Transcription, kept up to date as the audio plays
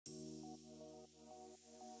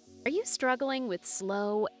you struggling with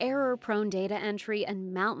slow, error-prone data entry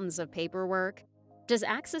and mountains of paperwork? Does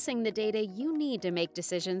accessing the data you need to make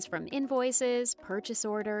decisions from invoices, purchase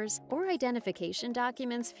orders, or identification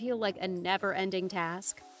documents feel like a never-ending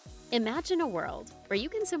task? Imagine a world where you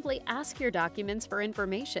can simply ask your documents for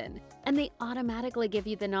information, and they automatically give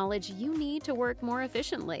you the knowledge you need to work more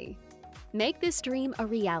efficiently. Make this dream a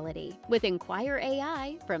reality with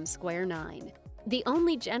InquireAI from Square 9, the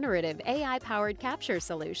only generative AI-powered capture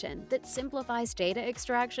solution that simplifies data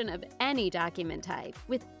extraction of any document type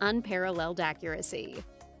with unparalleled accuracy.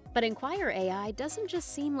 But InquireAI doesn't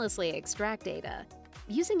just seamlessly extract data.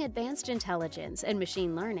 Using advanced intelligence and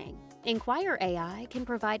machine learning, InquireAI can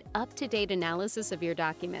provide up-to-date analysis of your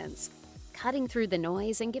documents, cutting through the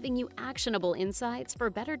noise and giving you actionable insights for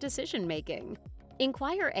better decision-making.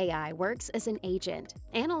 InquireAI works as an agent,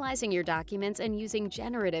 analyzing your documents and using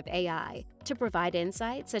generative AI to provide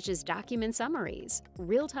insights such as document summaries,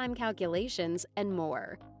 real-time calculations, and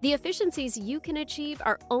more. The efficiencies you can achieve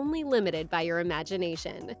are only limited by your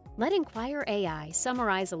imagination. Let InquireAI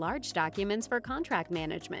summarize large documents for contract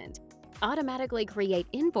management, automatically create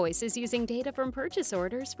invoices using data from purchase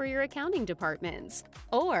orders for your accounting departments,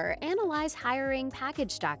 or analyze hiring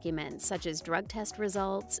package documents such as drug test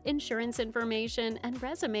results, insurance information, and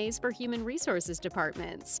resumes for human resources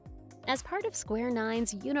departments. As part of Square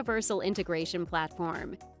 9's universal integration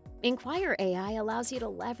platform, InquireAI allows you to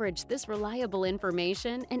leverage this reliable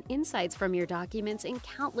information and insights from your documents in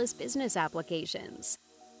countless business applications.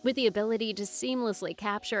 With the ability to seamlessly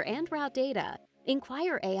capture and route data,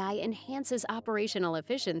 InquireAI enhances operational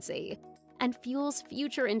efficiency and fuels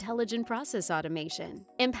future intelligent process automation,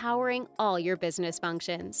 empowering all your business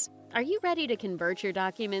functions. Are you ready to convert your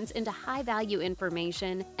documents into high-value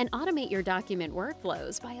information and automate your document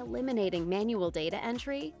workflows by eliminating manual data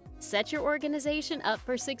entry? Set your organization up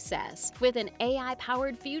for success with an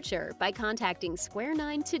AI-powered future by contacting Square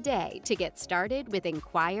 9 today to get started with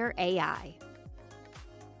InquireAI.